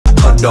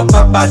Odo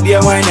Pa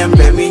dear wine and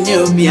baby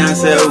new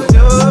Beyonce.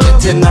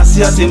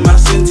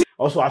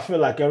 Also, I feel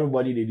like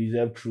everybody they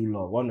deserve true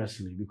love,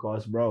 honestly,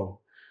 because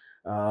bro,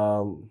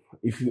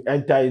 if you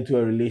enter into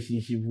a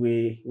relationship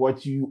where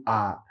what you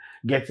are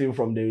getting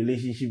from the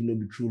relationship no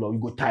be true love, you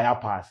go tire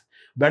pass.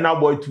 Burna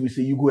Boy too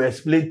say you go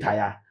explain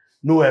tire,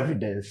 no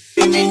evidence.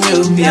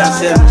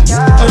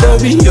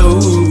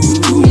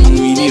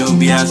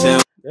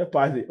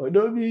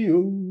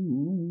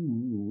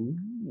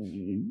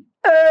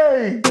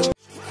 Hey!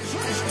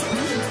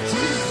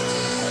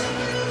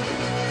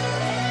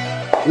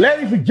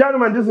 Ladies and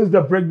gentlemen, this is the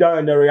breakdown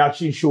and the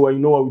reaction show. And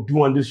you know what we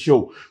do on this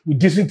show? We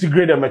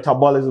disintegrate the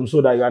metabolism so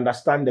that you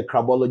understand the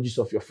crabologies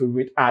of your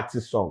favorite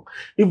artist song.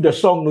 If the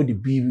song no the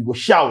beat, we go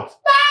shout.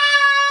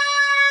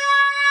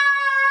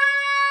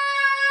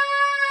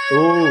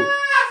 Oh,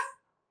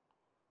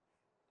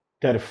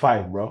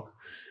 35, bro.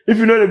 If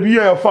you know the beat,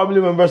 your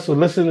family members, so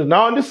listen.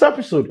 Now on this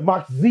episode,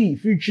 Max Z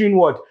featuring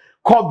what?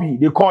 Kobby.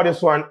 They call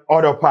this one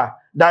Odo Pa.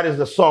 That is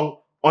the song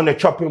on the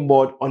chopping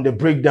board on the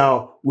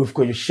breakdown with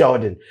Kojo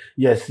Sheldon.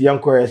 Yes,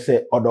 Yanko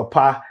say Odo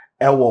Pa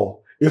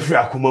Ewo. If you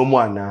are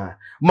Kumamwana.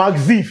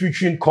 Max Z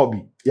featuring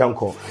Kobby.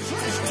 Yanko.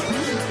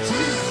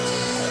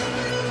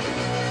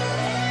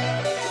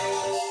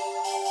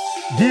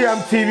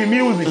 DMTV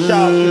Music. Shout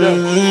out to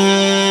them.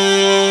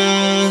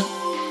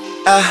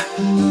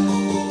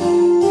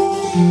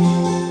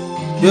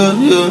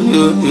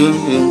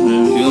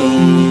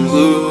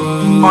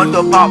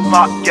 Odo Pa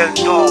get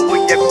down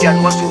with the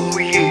piano was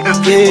we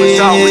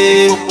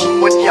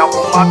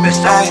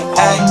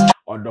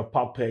Odo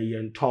Pa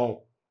and Tom.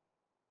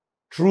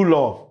 True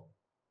love.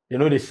 You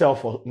know they sell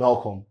for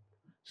Malcolm.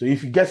 So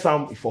if you get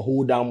some, if you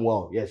hold them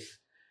well, yes.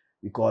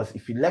 Because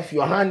if you left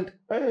your hand,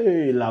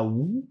 hey, la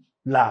woo,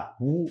 la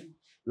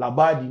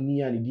badi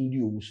ni and the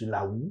you will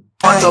la woo.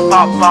 Odo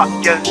Pa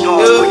get down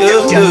with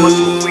the piano was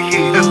we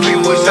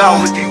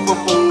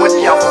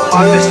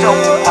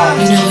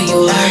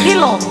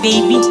Hello,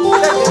 baby.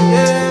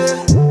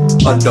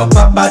 Odo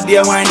Pa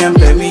dear wine and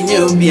baby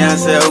new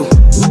Beyonce.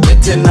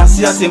 Letting us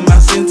see my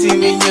senti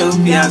me new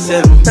Beyonce.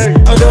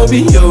 Odo be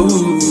you,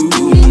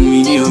 me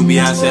new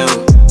Beyonce.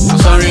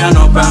 Sorry, I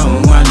know Pa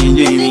one in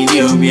me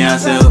new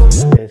Beyonce.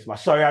 Yes, my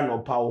sorry, I know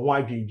Pa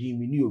one in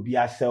me new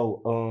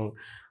Beyonce.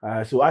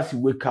 So as you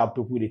wake up,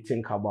 people they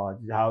think about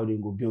how they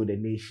go build a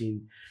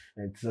nation.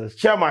 And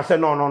chairman said,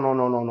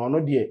 no,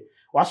 dear.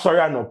 What sorry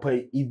I not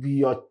pay if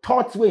your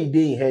thoughts where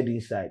they head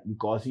inside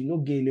because you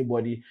don't get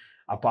anybody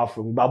apart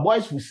from me. But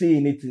boys will say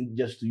anything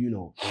just to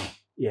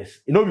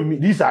yes, me.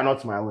 These are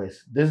not my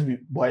words. These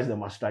boys are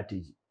my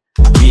strategy.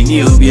 Me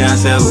new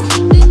Beyonce,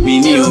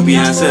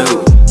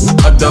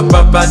 Odo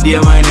Pa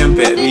dear wine and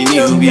pet me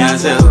new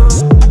Beyonce.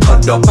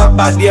 Odo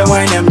Pa dear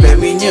wine and pet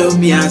me new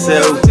Beyonce.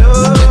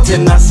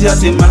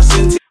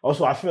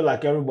 Also, I feel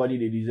like everybody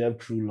they deserve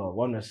true love,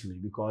 honestly,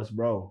 because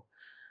bro.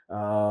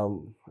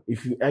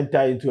 If you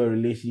enter into a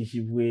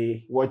relationship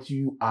where what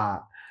you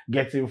are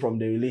getting from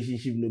the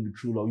relationship no be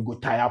true love, you go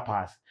tire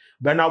pass.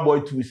 Burna Boy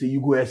too say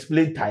you go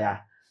explain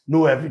tire,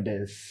 no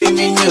evidence. Hey!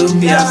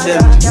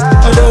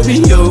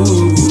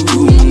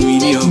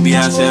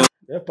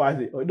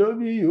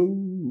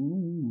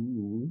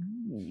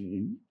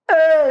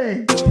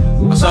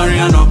 Sorry,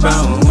 I know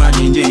found what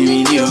in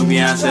Jamie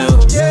Beyonce.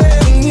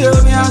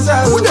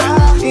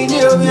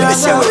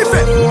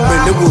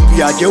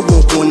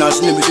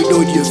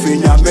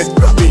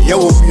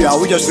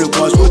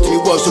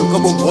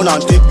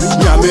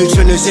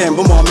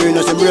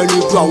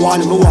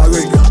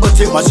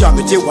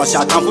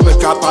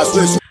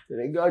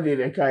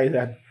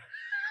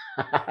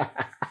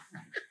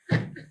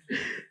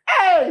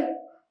 Hey!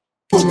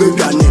 So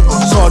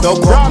the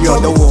copy of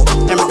the war,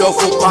 and the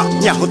Fopa,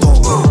 Yahoto,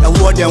 and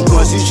what them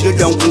constitution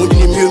don't wound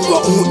in you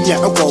or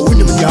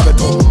wouldn't be able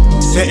to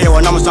say, I'm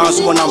one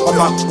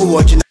papa who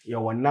watching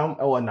your nam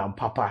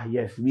papa.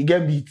 Yes, we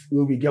get meat,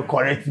 we get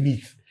correct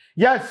meat.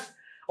 Yes,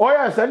 oh,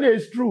 yes, and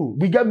it's true.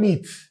 We get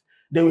meat,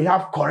 then we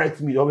have correct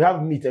meat, or we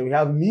have meat, and we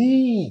have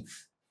meat.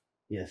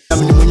 Yes.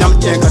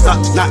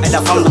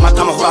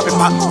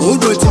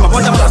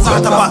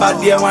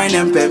 Dear wine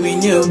and baby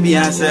new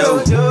Beyonce.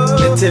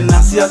 Letting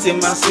us see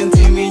my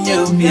senti me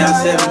new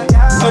Beyonce.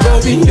 Odo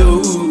be you,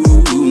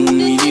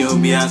 me new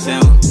Beyonce.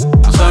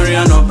 Sorry, I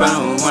know Pa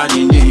one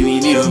in me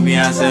new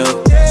Beyonce.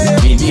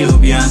 Me new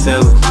Beyonce,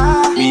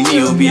 me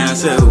new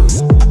Beyonce.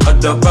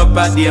 Odo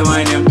Pa dear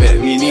wine and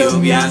baby new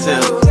Beyonce.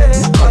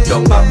 Odo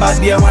Pa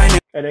dear wine.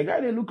 And the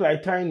guy they look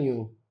like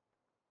tiny.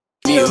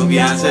 New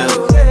Beyonce.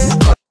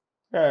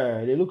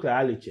 They look like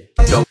Alice.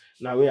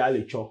 Now we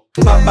Alice.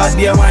 Papa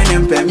dear wine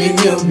and pay me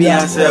new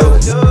Beyonce.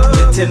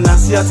 Letting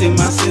us see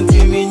my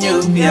senti me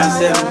new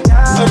Beyonce.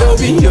 Odo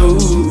be you,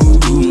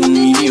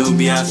 me new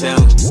Beyonce.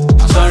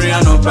 Sorry, I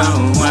know Pa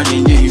one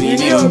in me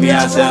new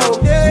Beyonce.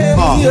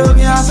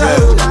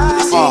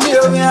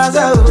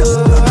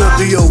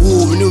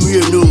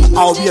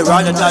 I'll be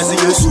around the time.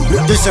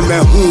 This is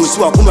man who is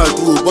what come out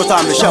to, but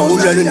I'm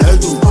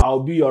sure I'll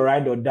be your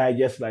ride or die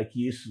just like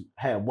Jesus.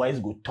 Hey, boys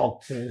go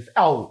talk since.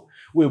 Oh,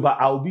 wait, but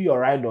I'll be your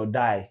ride or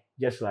die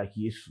just like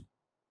Jesus.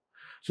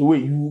 So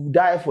wait, you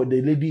die for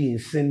the lady in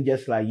sin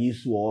just like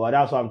Jesus, or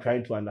that's what I'm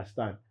trying to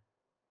understand.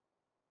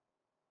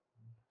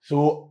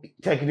 So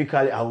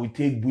technically, I will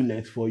take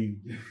bullets for you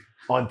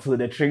until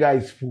the trigger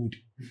is pulled.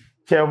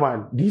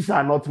 Chairman, these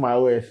are not my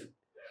words.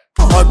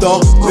 Odo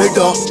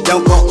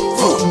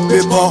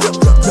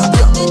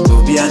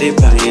Obi a de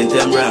pa yen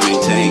tembra mi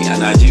ten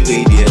anaju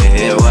we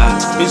die wa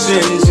mi se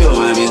ni so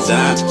ma mi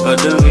sa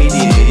odo we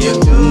die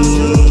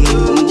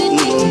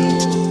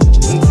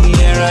nti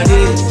era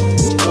de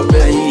obi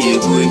yi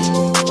egwe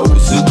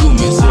obusugu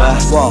mi so a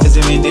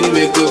ese mi dini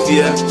we ko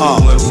fia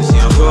mo ebusi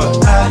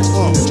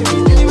anko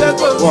dini we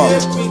ko fia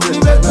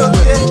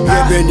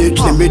Revenue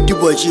to me the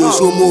boy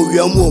so more we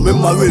are more me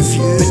my refi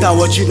better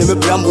watching me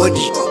bram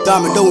body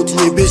damn don't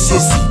need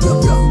basis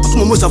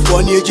most of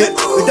one age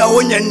without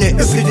one yen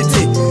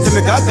infinity to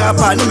me gaga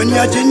pa no me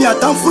nya genia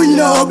tamfo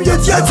nyina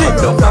object yate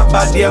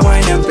papa dear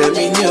wine and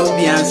baby no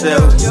be answer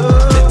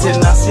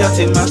let us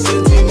yate my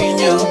city me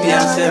no be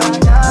answer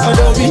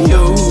odo be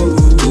yo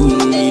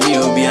me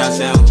no be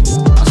answer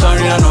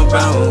sorry I no pa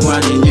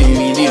one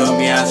me no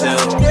be answer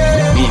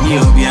me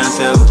no be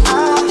answer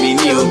me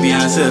no be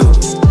answer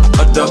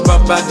Odo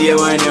papa dear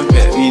wine and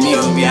baby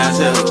no be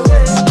answer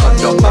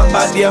Odo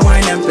papa dear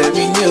wine and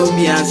baby no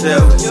be answer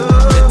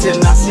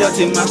let us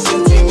yate my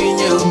city me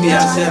no be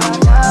answer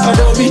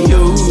odo be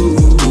yo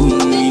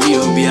me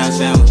no be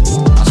answer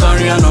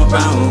sorry I no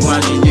pa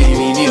one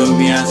me no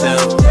be answer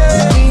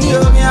me no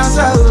be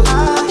answer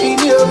me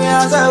no be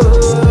answer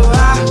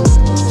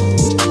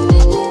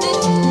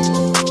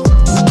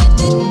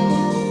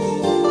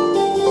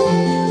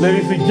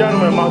Ladies and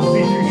gentlemen, my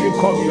featuring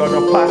Kobby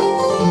Odo Pa,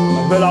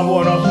 available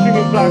on our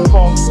streaming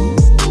platforms.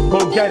 Go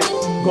get it,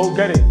 go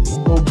get it,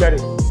 go get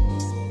it.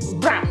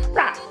 Bra,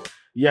 bra.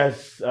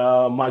 Yes,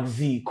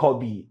 Magzi,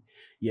 Kobby.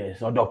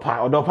 Yes, Odo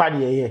Pa,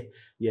 yeah.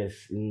 Yes,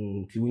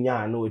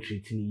 Tiwunya no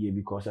treating here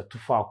because I too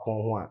far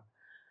con one.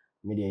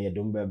 Media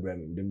don't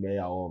be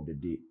all of the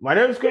day. My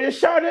name is Kobby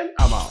Sheldon.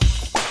 I'm out.